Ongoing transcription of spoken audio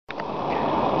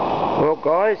Well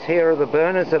guys, here are the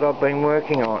burners that I've been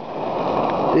working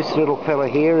on. This little fella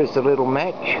here is the little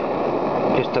match.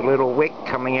 Just a little wick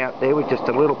coming out there with just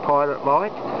a little pilot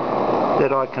light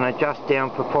that I can adjust down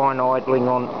for fine idling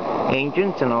on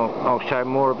engines, and I'll show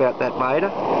more about that later.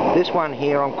 This one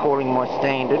here I'm calling my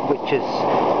standard, which is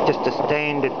just a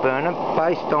standard burner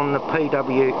based on the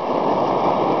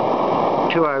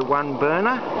PW201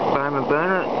 burner, Bowman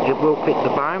burner. It will fit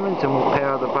the Bowmans and will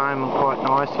power the Bowman quite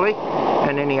nicely,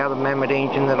 and any other Mammoth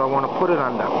engine that I want to put it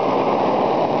under.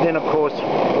 Then of course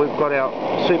we've got our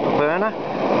super burner,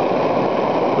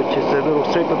 which is the little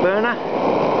super burner,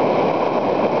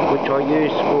 which I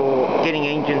use for getting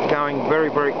engines going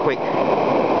very quick.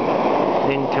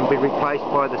 Then can be replaced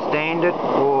by the standard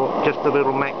or just a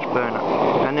little match burner.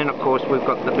 And then of course we've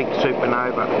got the big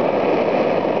supernova.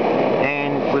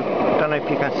 And I don't know if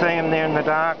you can see them there in the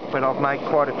dark, but I've made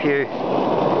quite a few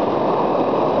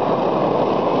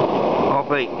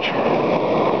of each,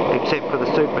 except for the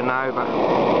supernova.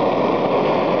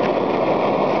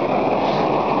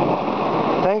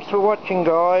 Thanks for watching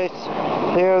guys.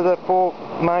 There are the 4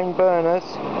 main burners.